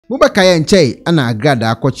Mobeka ye nchei ana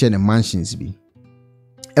agradaa akɔkye ne mansions bi.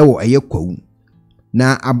 Ewo eye kwawu.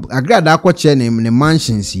 Na agradaa akɔkye ne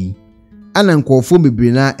mansions yi ana nkɔfo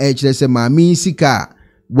bebre na kyerɛ sɛ maame sika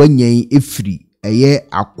wanyan efiri eye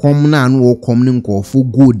akom na anu okom ne nkɔfo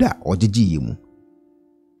gold a ɔgyegye mu.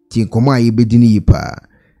 Ti nkɔmɔ a yebedi ne yipa.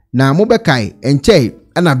 Na mobeka nchei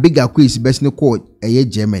ana big akwes besne ko eye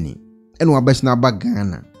Germany. Eno abesna ba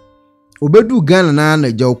Ghana. Obedu Ghana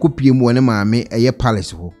na gya okopie mu wone maame eye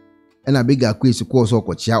palace ho. Ena big akwes ko so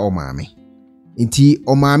okochia o maame. Nti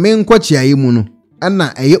o maame nkochia yi mu no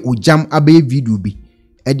ana eye ogyam abaye video bi.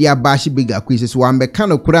 Edi abashi big akwes so wambeka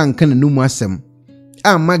no kura nka na numu asem.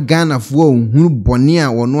 Ama Ghana fo ohunu bone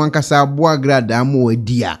a wono ankasa abo agradaa mo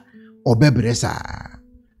adi a obebresa.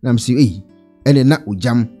 Na msi ene na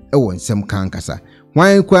ogyam ewo nsem kankasa.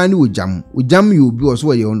 Why kwa ni ogyam? Ogyam you be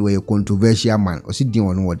also a controversial man. Or sit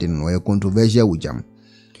down what in a controversial ogyam.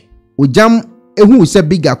 Ogyam who said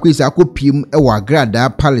big akwes akopiem ewa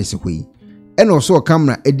agradaa palace hui. And also a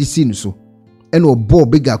camera edison so. And o bo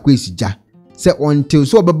big akwes ja. Se until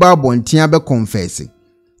so be babo ntia be confess.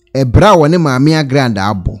 E bra wone maame agradaa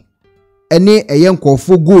abo. Ene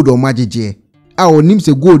eyenkofo gold o majeje. A onim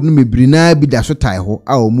se gold no mebiri na bi da so tai ho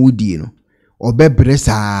a o mudi no.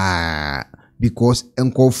 Obebresa because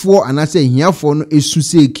enkofo anase hiafo no esu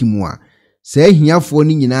se ekimu a se hiafo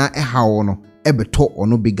ni nyina ehawo no ebeto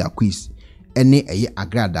ono big akwes ene eye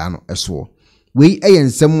agradaa no eso we eye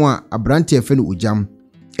nsem a abrante efe no ogyam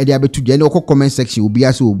ede abetu gya ne okọ comment section obi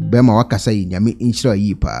ase obema wakasa yi nyame inshira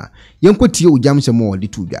yi pa yenkotie ogyam sem o de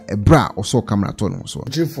tu gya ebra oso camera to no so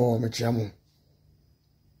for mechiamo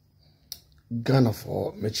Ghana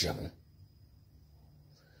for mechiamo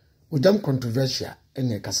ogyam controversial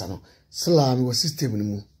ene kasa no Salam was system ni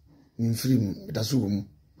mu ni free mu daso mu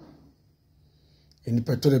eni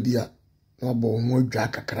petore bia na obo ho adwa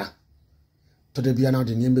kakra to de bia na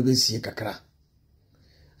de nyembe be sie kakra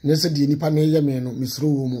nyese de nipa na ye me no misro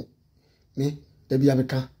wo mu me de bia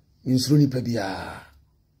beka misro nipa bia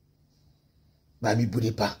ba mi bu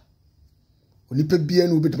nipa onipa bia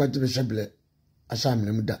na obetuma de hyeble asha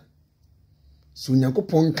me mu da so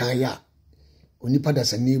nyankopon kan ya onipa da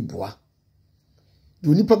sane bua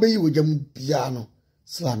do nipa be yi ogyam bia no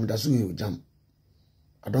Salam da so yi ogyam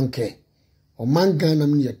I don't care o manga na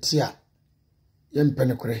me yetia ye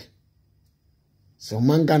mpene kore so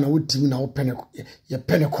manga na wotim na wo pene ye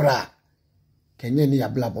pene kora kenye ni ya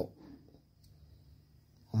blabo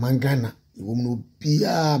o manga na iwo no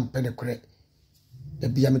bia mpene kore da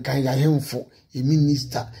bia me kan ya hemfo e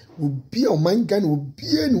minister obi o manga na obi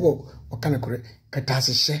ni wo kana kore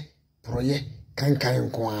katase hye proye kankan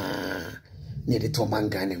nko a ni de to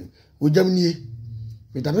manga na ogyam nie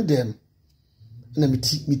medame dem na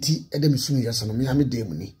miti edem sunu yeso no me ha me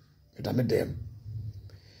dem ni medame dem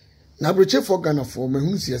na broche for Ghana for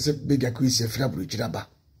mahunu siese big akwes afira brochira ba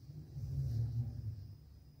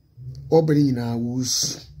obere nyina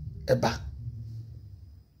wusu eba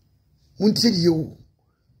munti di yo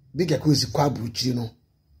big akwes kwa brochiri no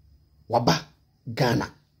waba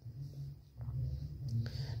Ghana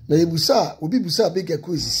na yebusa obi busa big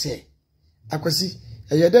akwes se akwasi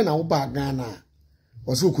eyede na wo ba Ghana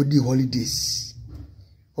oso kodi holidays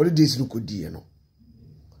no kodi no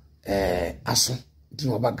aso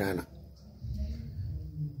dino ba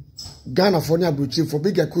Ghana for nya brochi for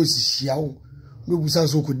big akwes hia no busa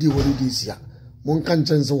so kodi holidays ya mon kan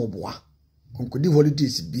chense wo boa on kodi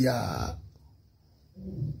holidays bia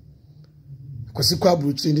akwasi kwa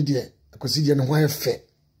brochi ni de akwasi de ne ho ayefe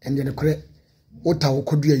ende ne kore ota wo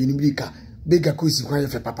kodua yini brika big akwes ho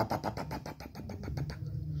ayefe papa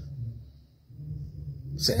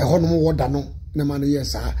se ehonum woda no na ma no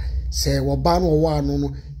yesa se wo ba no wo anu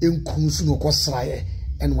no enkum su no kosraye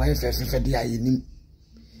en wa yefe de ayenim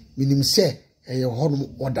minim se ehonum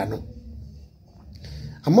woda no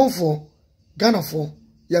amonfo Ghana for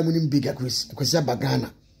ya munim big akwes kwesi aba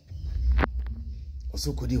Ghana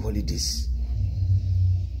oso kodi holidays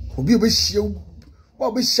obi obehia wa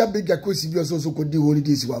obehia big akwes bi oso kodi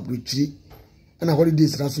holidays wa brochiri na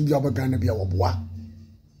holidays na so bi aba Ghana bia wo boa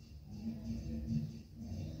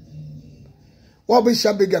Wabe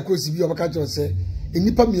shabega akwes bi obaka jo se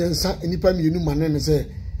enipa miensa enipa mienu manene se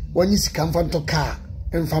wanyi sika mfa nto car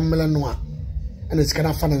emfa mmele no a ena sika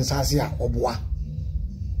na fa na nsase a oboa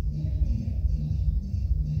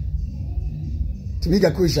tibiga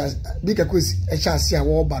akwes echase a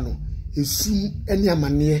wo ba no esu eni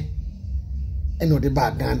amane ena ode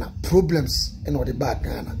ba Ghana problems ena ode ba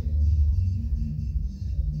Ghana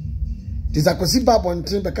Dizakosi babo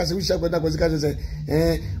ntin be kase wisha gwada kosi kase se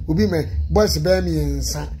obi me boys be mi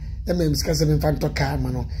ensa em skase me fanto car ma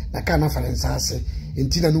no na car na fa nsase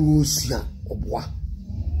ntina no wo sua oboa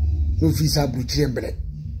no officer bruchire mbre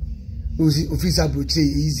no officer bruchire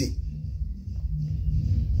easy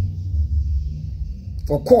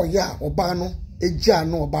for call ya oba no eja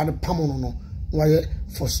no oba no pamono no why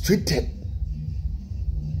frustrated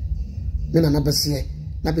me na bese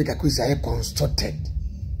na be kakwesi aye constructed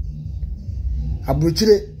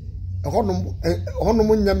abruchire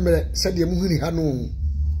honom nyamre se de muhuni ha no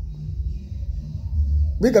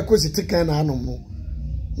be kakwesi tikan na hanom no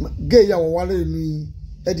gay ya wale ni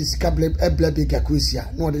edi sikable ebla be kakwesi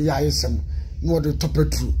a no de ya yesem no de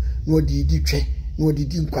topetru no de di twe no de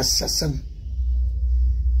di nkwasasam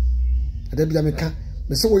adabia meka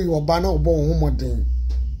me se wo yi oba na obo ho moden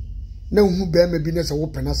na hu be ma bi ne se wo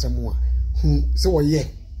pena sam a hu se wo ye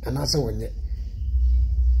ana se wo nye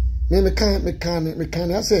me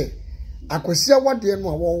kan ase akwesi awade no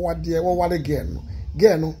a wo wale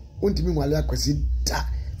ge no ontimi nwale akwesi da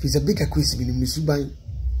fi se big akwesi bi ni suban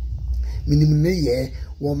minim ne ye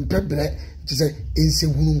wo mpebre ti se ense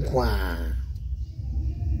hunu nkwa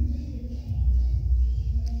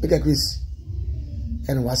big akwesi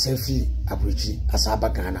and was a fee abruchi asaba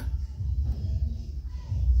Ghana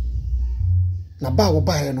na ba wo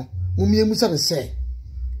ba no mumie musa be se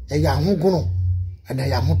e ya hogono ana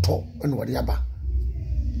ya hoto ene wode aba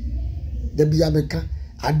da bia meka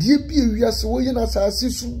ade bia wiase wo ye na asase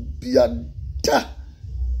su bia da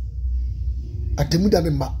atemuda me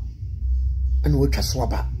ma ene wo twa so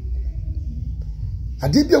aba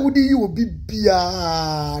ade bia wodi yi obi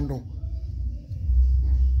bia no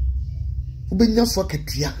ubenya so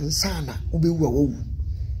akatua nsana ubewu awu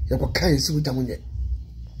yako kan si wujamunye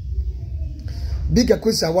biga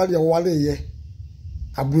kwesi awale ye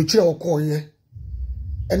abruchira okoye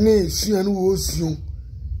ene sua no wo suo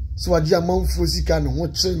so wadi amanfo sika ne ho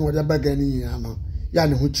kire no wadi baga ni nya no ya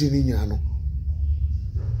ne ho kire ni nya no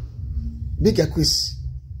biga kwesi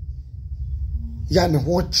ya ne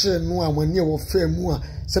ho kire no amani wo fa mu a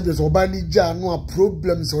sebe so oba ni ja no a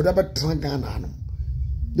problems wadi ba tranga no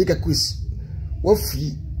biga kwesi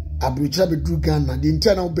wofi abruchira be du Ghana de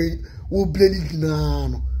ntia na wo bleli na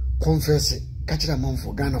no confess kachira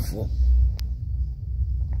manfo Ghana fo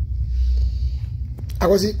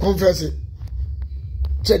akosi confess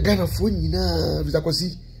che Ghana fo nyina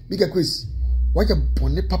bizakosi bika kwesi waje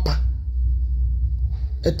bone papa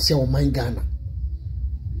etia o man Ghana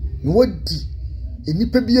no wodi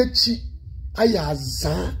enipa bi achi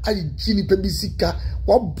ayaza ayi gini pa bi sika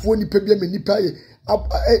wabuo nipa bi amenipa ye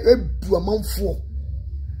ebu amanfo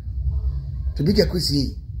to biga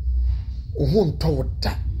kwesi ohun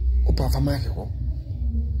ntowoda opa fama ho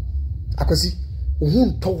akwesi ohun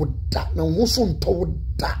ntowoda na ohun so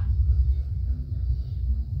ntowoda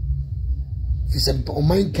fise o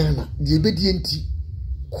man Ghana de ebedi enti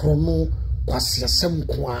krono kwasiasem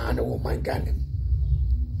kwa na o man Ghana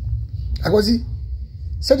akwesi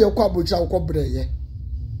se de okwa abocha okwa breye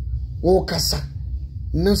wo kasa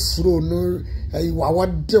na suro no ai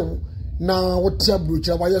wawade na wotia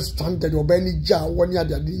brocha waya standard obani ja woni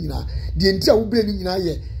adade nyina de ntia wo bre ni nyina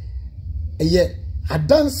ye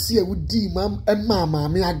adanse a wudi mam ema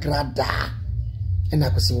me agradaa ena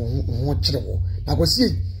kwesi wo kire wo na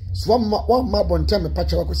kwesi so wa ma bonta me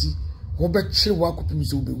pacha wa kwesi wo be kire wo akopim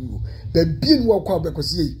so be wu ba bien wo kwa be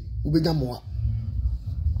kwesi wo be nyamoa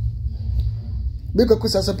be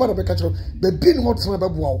kwesi asepara be kachiro ba bien wo tona be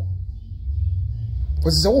boa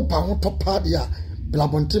kwesi wo pa ho topa dia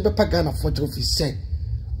blabonte be pa Ghana for office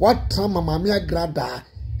what time mama me agradaa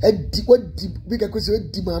edi wadi bika kwesi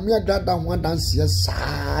edi mama agradaa ho adanse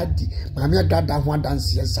saadi mama agradaa ho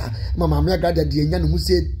adanse sa mama agradaa de enya no hu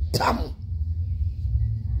se tam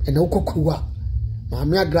ene okokuwa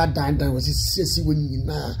mama agradaa dan wasi sesi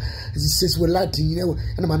wonyina sesi we lati nyina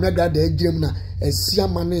ene mama agradaa agirem na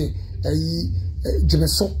esiama ne ayi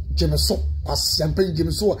jemeso asiampe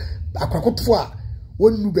jemeso akwakotfo a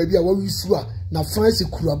wonu baabi a wawisu a na France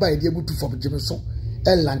kuruaba e de butu fo jemeso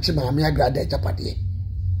lanche mama agradaa japade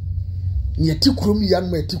ni etikrum ya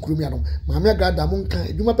no etikrum ya no mama agradaa mo nka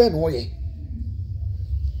eduma be no ye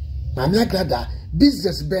mama agradaa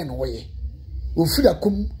business be no ye ofira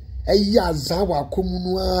kom eya zawa akom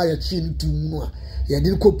no a ya chi ntum no a ya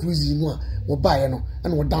de ko prison no a wo baaye no na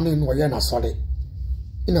wo dan no ye na sole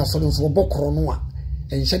ina sole so wo bokoro no a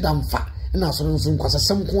enhye damfa ina sole so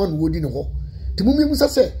nkwasasem ko an wodi ne ho timumi musa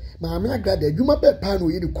se mama agradaa eduma be pa no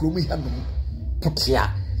ye de krom ya no potia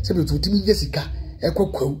se be to timi nyesika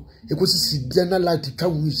ekokwa ekosisi bia na light twa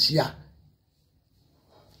wuhia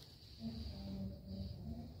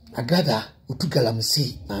agradaa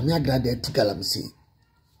otugalamsi mama agradaa otugalamsi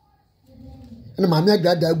na mama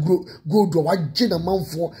agradaa go do waje na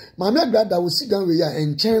manfo mama agradaa osi dan we ya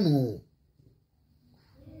enchen no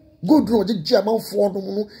gold no oje amanfo no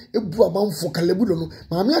no ebu amanfo kalebulo no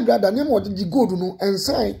maame agrada ne ma oje gold no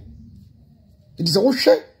ensan it is a wo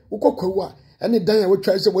hwe ukokwawu a ene dan a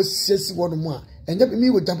wotwa se wasiasi wo no mu a enye mi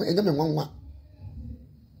ogyam enye me nwanwa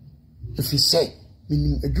if you say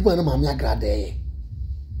minim adwuma na maame agrada ye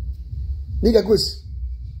niga gosi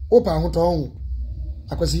opa hoto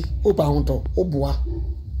akwasi opa hoto oboa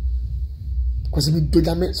kwasi mi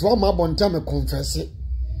dojame so ma bonta me confess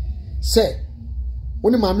say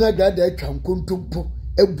woni maame agrada atwa nkontompo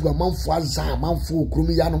ebu amanfo azan amanfo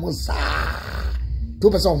okromi ya no mo za to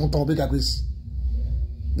pesa hoto be gosi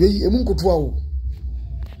we emu nkotoa o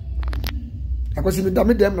akwasi mi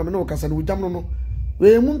dame dem na me no kasa no ogyam no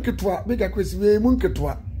we emu nkotoa be gosi we emu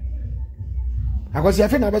nkotoa akwasi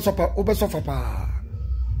afi na obesofa pa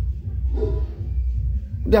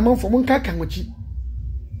de amanfo mun kaka nwachi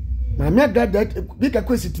maame agrada bika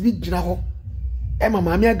kwesi tibi gina ho ema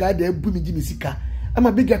maame agrada ebu mi gi misika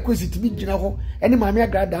ama bika kwesi tibi gina ho ene maame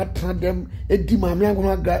agrada atra dem edi maame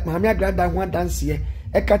agrada ho danse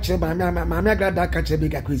e ka kire maame agrada ka kire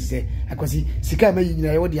bika kwesi akwasi sika ma yi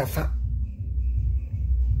nyina ye wodi afa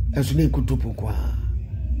enso ne kutupu kwa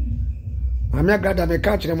maame agrada me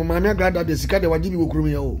ka kire maame agrada de sika de wajibi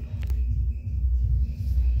wokromi ya o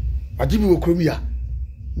wajibi wokromi ya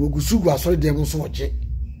wogusugu asori dem so oje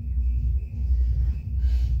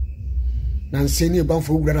na nseni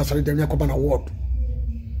banfo ogura na asori dem yakoba na ward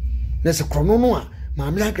na se krono no a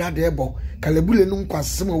maame agrada ebo kalebule no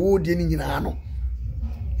nkwasem a wodi ni nyina no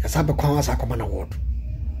yasabe kwa wasa akoma na ward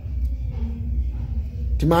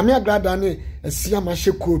ti maame agrada ne esia ma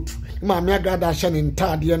hye coat maame agrada hye ne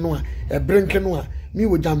ntade no a ebrenke no a mi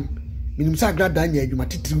wogyam minim sa agrada nya adwuma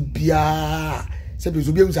titiri bia se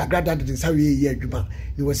bezo bia musa agrada de nsa we ye adwuma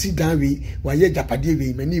ni wasi dan we wa ye japade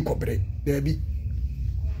we mani kobre da bi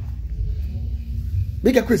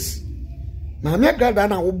bika kwesi maame agrada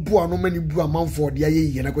na wo bo ano mani bu amanfo de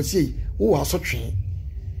aye ye na kwesi wo asotwe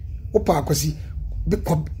wo pa kwesi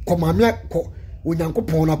ko maame ko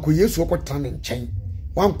onyankopon na ko Yesu ko tan nchen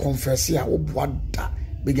wan confess ya wo bo da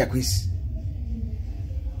bika kwesi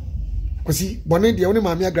bone de woni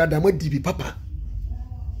maame agrada ma dibi papa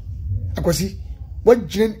akwesi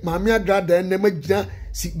wajin maame agrada enne magina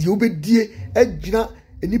si di obedie agina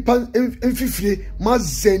enipa enfifire ma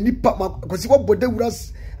zenipa akwesi wobode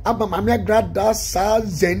wuras aba maame agrada sa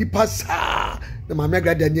zenipa sa na maame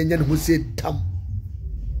agrada nyanya ne ho se tam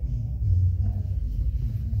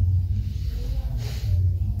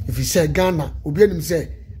if you say Ghana obi anim say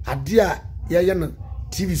ade a ye no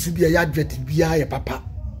TV su bia ya advert bia ya papa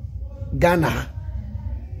Ghana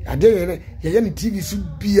ade ye ne TV su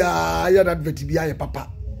bia ya advert bia ya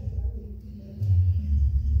papa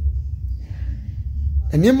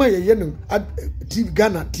enema ye no TV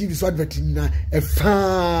Ghana TV su advert na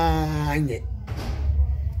efanye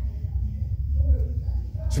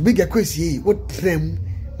so big akwesi what trem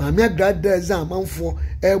maame agrada za amanfo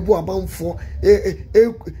ebu amanfo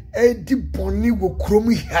di boni wo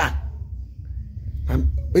krom ha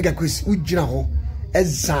big akwesi ujira ho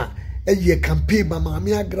eza eye campaign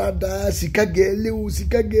maame agrada sika gelu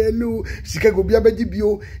sika go bia beji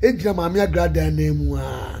bio ejira maame agrada na mu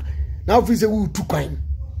a na ofise wu tukwan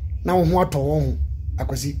na wo ho ato wo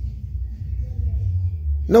akwesi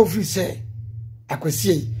na ofise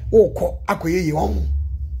akwesi wo ko akoyeye wo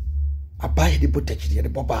abai de potachiri de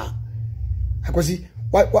boba akwesi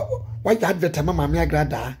why advert maame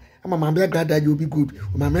agrada ama maame agrada you be good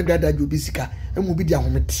maame agrada you be sika emu bi di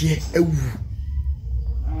ahomete awu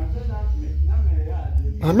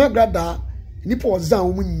maame agrada ni po za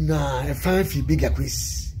wo nyina e fan fi big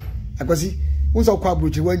akwesi akwesi unso kwa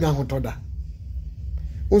brochi wanya hotoda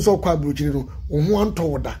unso kwa brochi no wo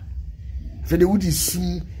anto da fede wudi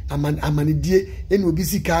sum amanidie eni obi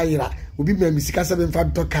sika ayira obi mami sika sebe mfa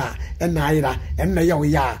doka ena ayira ena ya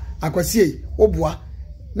oya akwasi oboa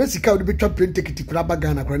na sika odi betwa plane ticket kura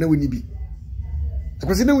bagana kura na woni bi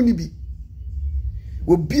akwasi na woni bi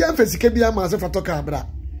obi amfa sika bi ama se fatoka abra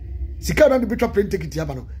sika na odi betwa plane ticket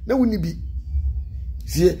aba no na woni bi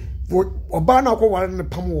sie oba na akwware ne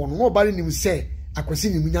pam wo no oba ni se akwasi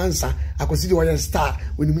ni munyansa akwasi di waya star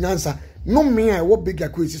woni munyansa no me a wo big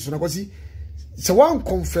akwasi so na akwasi se wan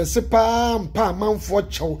confess pa manfo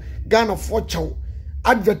chaw Ghana fo chaw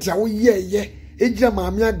advert ya wo ye ejira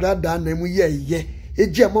maame agrada na mu ye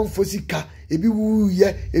ejira manfo sika ebi wu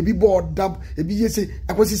ye ebi bodam ebi yese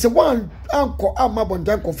akwasi se wan anko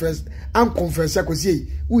amabondan confess akwasi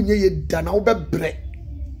unye ye da na wo bebre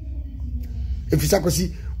efisa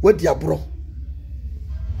akwasi wadi abro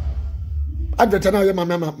advert na ye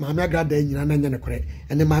maame agrada nyina na nya ne kore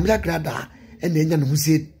ene maame agrada ene nya ne ho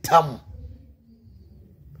se tam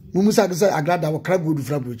Mumusa gese agrada wo kra gold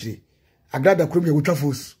fra brochire. Agrada krom ya wotwa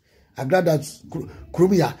fos. Agrada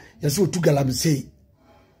krom ya yeso tu galamse.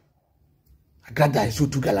 Agrada yeso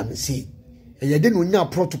tu galamse. E yede no nya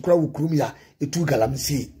protocol wo krom ya etu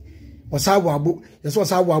galamse. Osawo abo yeso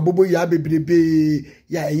osawo abobo ya bebrebe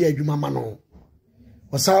ya eye adwuma ma no.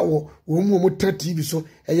 Osawo wo mu 30 TV so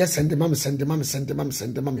eye sende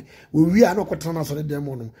mame. Wo wi a no kwotana so de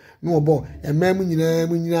mo no. No obo emam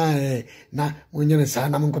nyina na wonyene sa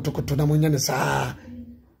na nkotokoto na wonyene sa.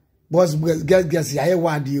 Boss guess ya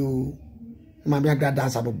wadi o. Mame agrada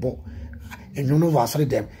sabobo. Enyo no wa so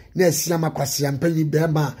dem. Na esia makwase ampanyi be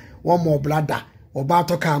ma wo mo blada. Oba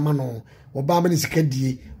to ka ama no. Oba mani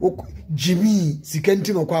sikadie. Jimmy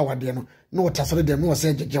sikenti no kwa awade no. No tasore dem no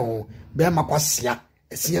se jeje ho. Be makwase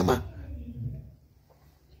esiama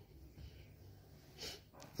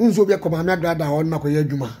unzo bia ko ma me agrada on na ko ye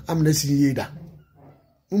adwuma amna siri yeda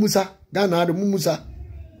mumusa Ghana ade mumusa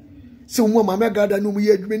se umu ma me agrada no mu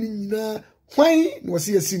ye adwuma ni nyina hwan no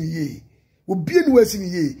se yesini ye obie ni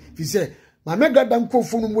wasini ye fi se ma me agrada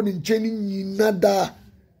nkofo no mo ni ncheni nyina da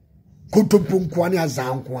kotompo nko ani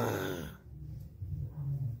azanko a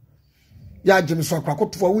ya jemiso akwa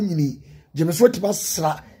kotofo wunyini jemiso tiba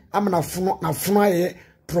sra amna funo na funo aye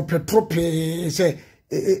trope se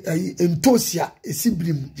entosia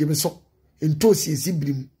esibrim jemeso entosia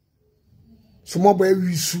esibrim somo ba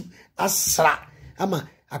wisu asra ama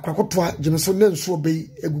akwakotoa jemeso ne nso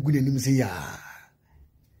obei egugu nanim se ya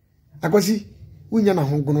akwasi unya na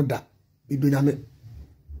hongono da bidonyame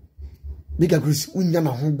biga kwisi unya na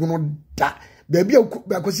hongono da baabi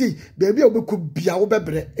akwasi baabi obekọ bia wo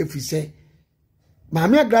bebre efise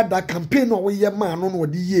Mame agrada campaign no wo ye ma no no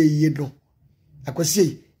de ye no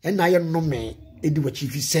akwasi ena ye no me edi wachi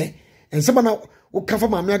fi se ensema na wo kafa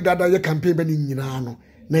mame agrada ye campaign ba ni nyina no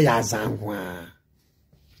na ya azangwa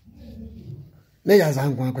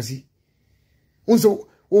akwasi unso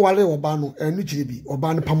wo wale oba no enu kire bi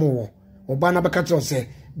oba no pamo wo oba na beka tro se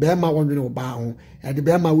be ma wonwene oba ho e de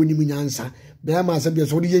be ma woni mu nyansa be ma se bi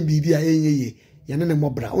so de ye bibi a ye ye ne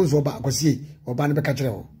mobra unso oba akwasi oba no beka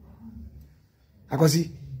tro wo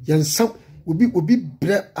akosi yansam obi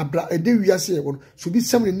bre abra ede wiase ye so bi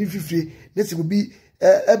sam ne fifire ne se obi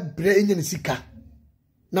bre enye ne sika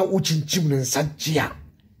na uchinchim ne nsagea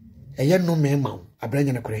eye no mema abra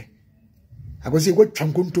enye ne kore akosi go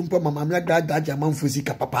twankontompo mama me agrada aja manfo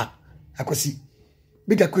sika papa akosi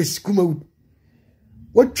biga kwesi kuma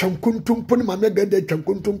wo twankontompo ne mama agrada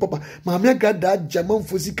twankontompo papa mama agrada aja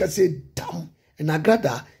manfo sika se dam na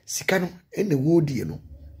agrada sika no ene wodi no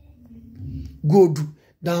godu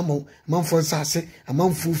damo manfo sase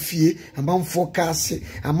amanfo fie amanfo kase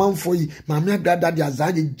amanfo yi mame agrada de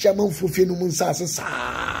azaje jamanfo fie no mun sase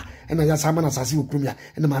sa ena ya sama na sase okrumia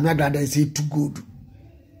ena mame agrada say to godu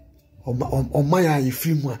o maya yi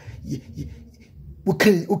filmu a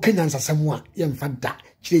ukenya nsasemu a ye mfada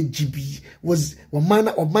kire gibi was o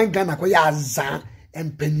man Ghana ko ya azan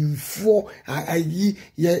empenifo ayi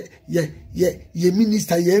ye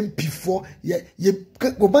minister ye MP4 ye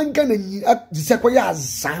obanga na ni disekwa ya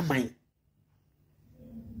azaman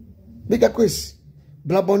biga kwes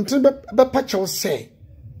blabontin be pacho se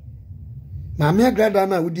mame agrada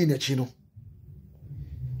na wudi na chi no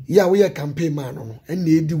ya wo ye campaign man no ena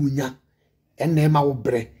edi wunya ena ma wo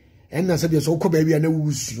bre ena se bi so ko ba bia na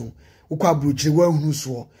wusuo ukọ abrochire wa hunu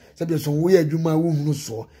so se bi so wo ye adwuma wo hunu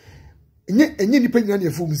so enye nipa nyina na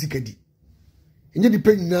efo musika di enye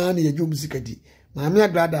nipa nyina na ye jo musika di mame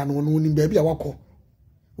agrada no no nim ba bia wakọ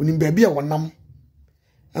onim ba bia wonam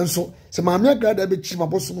enso se mame agrada be chim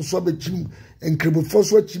abosom so be chim enkrebofo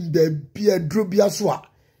so chim da bia dro bia so a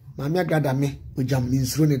mame agrada me ogyam ni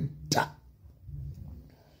nsuro ne da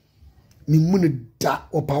mi mun da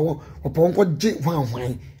opawo nko je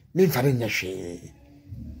hwan mi fare nya hwe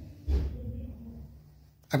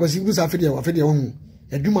akosi gusa afede wo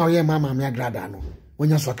adwuma ye mama me agrada no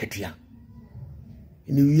wonya so akatua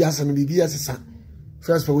ni wiase no bibia sesa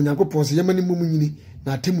first for onyankopon se yemani mumu nyini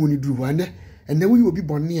na atemu ni duru ane ene wo obi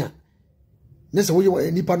bonni a ne se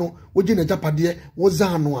wo nipa no woje na japade wo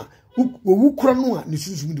zano a wo kura no a ne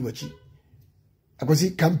sunsun di wachi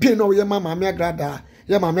akosi campaign no ye mama me agrada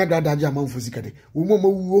ye mama me agrada ja manfo sikade wo mo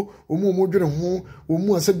mawuo wo mo dwere ho wo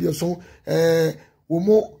mo asabia so wo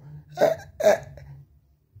mo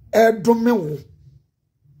domewo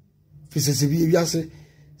fisese bi wiase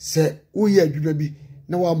se uye adwuma bi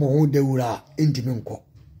na wa mo ho dawura endimi nko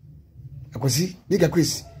akosi biga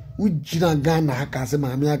kwesi ujina Ghana haka se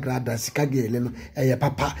mame agrada sika gele no eye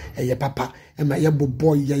papa ema ye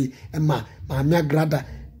boboy ye ema mame agrada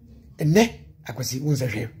ene akosi unse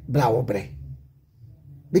hwe bra wo bre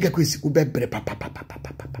biga kwesi ubebre papa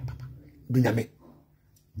dunyame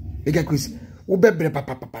Bega quiz. Ubebre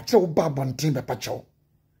papa che uba bontin be pacho.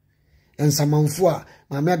 En samanfo a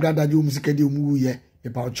maame agrada je musika de mu ye be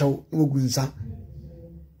pa ocho no gunsa.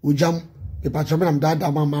 Ogyam be pacho me nam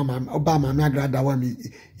dada mama oba maame agrada wa mi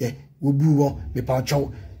ye obu wo be pa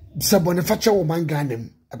ocho. Se bone fa che wo man ganem.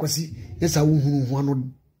 Akwasi yesa wo hunu ho ano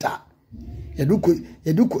da.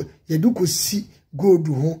 Yeduko si gold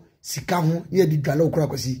ho sika ho ye di dwale okura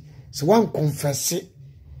akwasi. Se wan confess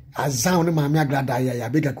azan ne maame agrada ya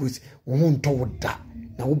bega quiz wo ho nto wo da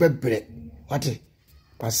na wo bebre. Wate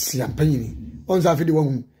kwasi ampanyini onza afidi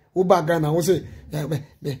wo wo baga na wo se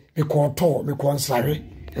me ko me ko nsare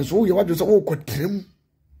enso wo ye wadwo se wo kotrem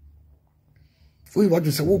wo ye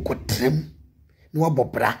wadwo se wo kotrem ni wa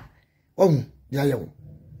bobra on ya ye wo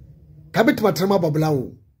kabit matrema bobla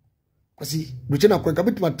wo kwasi buchena ko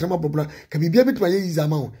kabit matrema bobla ka bibia bit ma ye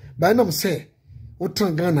izama wo ba na mo se wo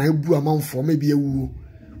tran ga na ebu amanfo ma bi ewu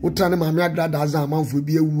wo tran ne maame agrada azan amanfo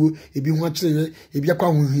bi ewu ebi ho akire ebi akwa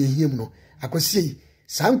ho hiahiem no akwasi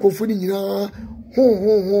sankofo ni nyina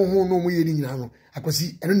ho no mu ye ni nyina no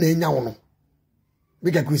akwasi eno na enya wo no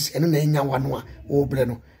bega kwasi eno na enya wa no a wo bre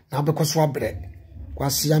no na abekoso abre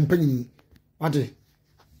kwasi ampanyi wade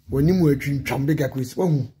woni mu atwintwam bega kwasi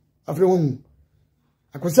wahu afre wahu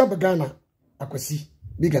akwasi abagana akwasi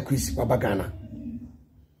bega kwasi wabagana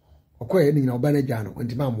okoye ni nyina obana gya no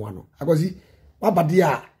ntima amoa no akwasi wabade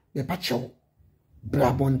a be pachew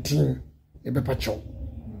brabontin e be pachew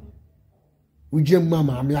ogyam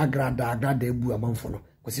mama me agrada ebu amanfo no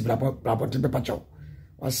kwasi brabontin be pachew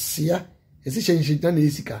wasia esi hyenhyen na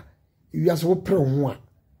esika wiase wo pre ho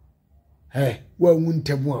a wa wu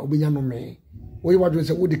ntemu a obenya no me wo yiwadwo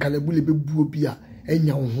se wo de kalabule bebu obi a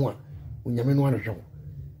enya wo ho a onyame no anhwe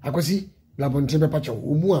akwasi brabontin be pachew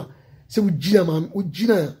omu a se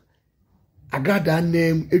ugina agrada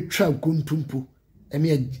nem etwa kontumpo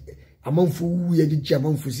emi amanfo wu ye gigi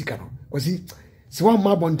amanfo sika no kwasi se wa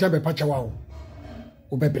ma bonta be pacha wa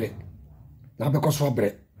o bebre na be koso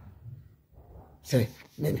abre se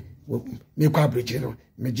me kwa abre no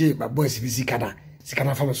me je ba boys bi sika na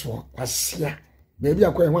fa so kwasia be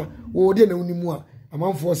bia kwa ho o de na unimu a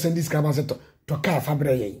amanfo send this ka ba se to ka fa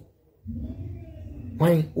bre ye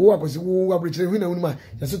why wo akwasi wo abre hu na unimu a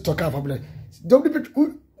ya se to ka fa bre don't be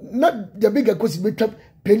not the bigger cause betwa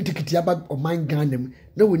plane ticket aba o man ganem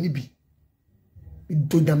na woni bi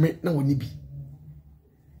do dame na woni bi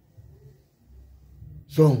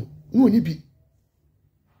so woni bi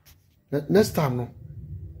next time no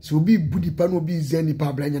so bi budi pa no bi zani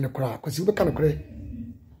pa bla nyane kra cause we kan kra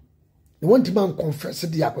the one to man confess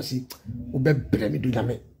the akwasi wo be bre mi do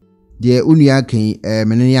dame de unua kan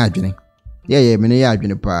menene ya adwene ye menene ya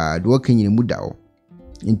adwene pa do kan nyine mu da o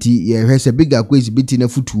nti ye hwese big akwes biti na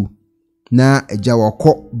futu na eja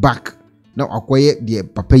wako back na akoye de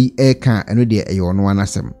papa yi eka eno de eyo no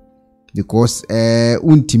anasem because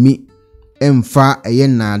untimi emfa eye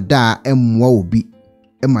na da emwa obi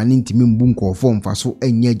ema ni ntimi mbu nkofo mfa so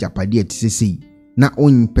enye japade atisesei na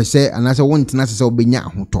onpese anase wontena sese obenya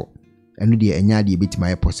ahoto eno de enya de betima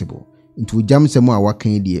ye possible nti ojam sem a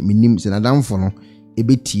wakan de minim se na damfo no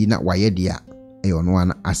ebeti na waye de a eyo no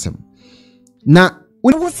ana asem na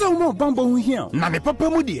what's up, no bambo here? Na me papa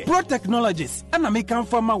mudi. Pro Technologies, and I make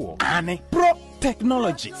farmer wo. Ane Pro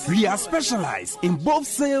Technologies. We are specialized in both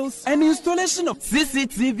sales and installation of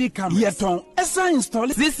CCTV cameras. Yeton, esa install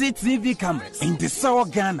CCTV cameras in the Sour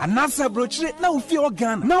Ghana. And NASA brochure now fear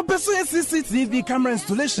Ghana. Now beso CCTV camera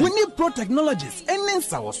installation. We need Pro Technologies. And then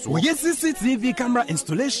Sour we get CCTV camera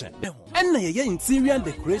installation. And na interior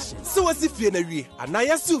decoration. So as if you na and na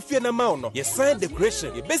yasu fear na mauno. Yes, sign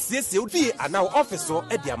decoration. Ye best yes you be and now officer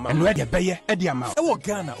Ediama. And where the bayer Ediama. Ewo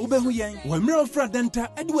Ghana, Ubehu Yang, Wemiro Fradenta,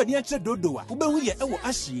 Edward Yacha Dodoa, Ubehu Ye Ewo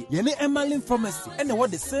Ashi, Yene Emalin Pharmacy, and what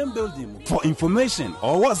the same building. For information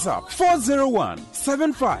or WhatsApp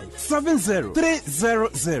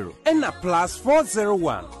 401-7570-300 and a plus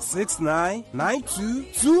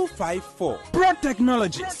 401-6992-254. Pro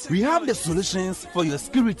Technologies. We have the solutions for your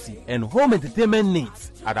security and home entertainment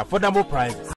needs at affordable prices.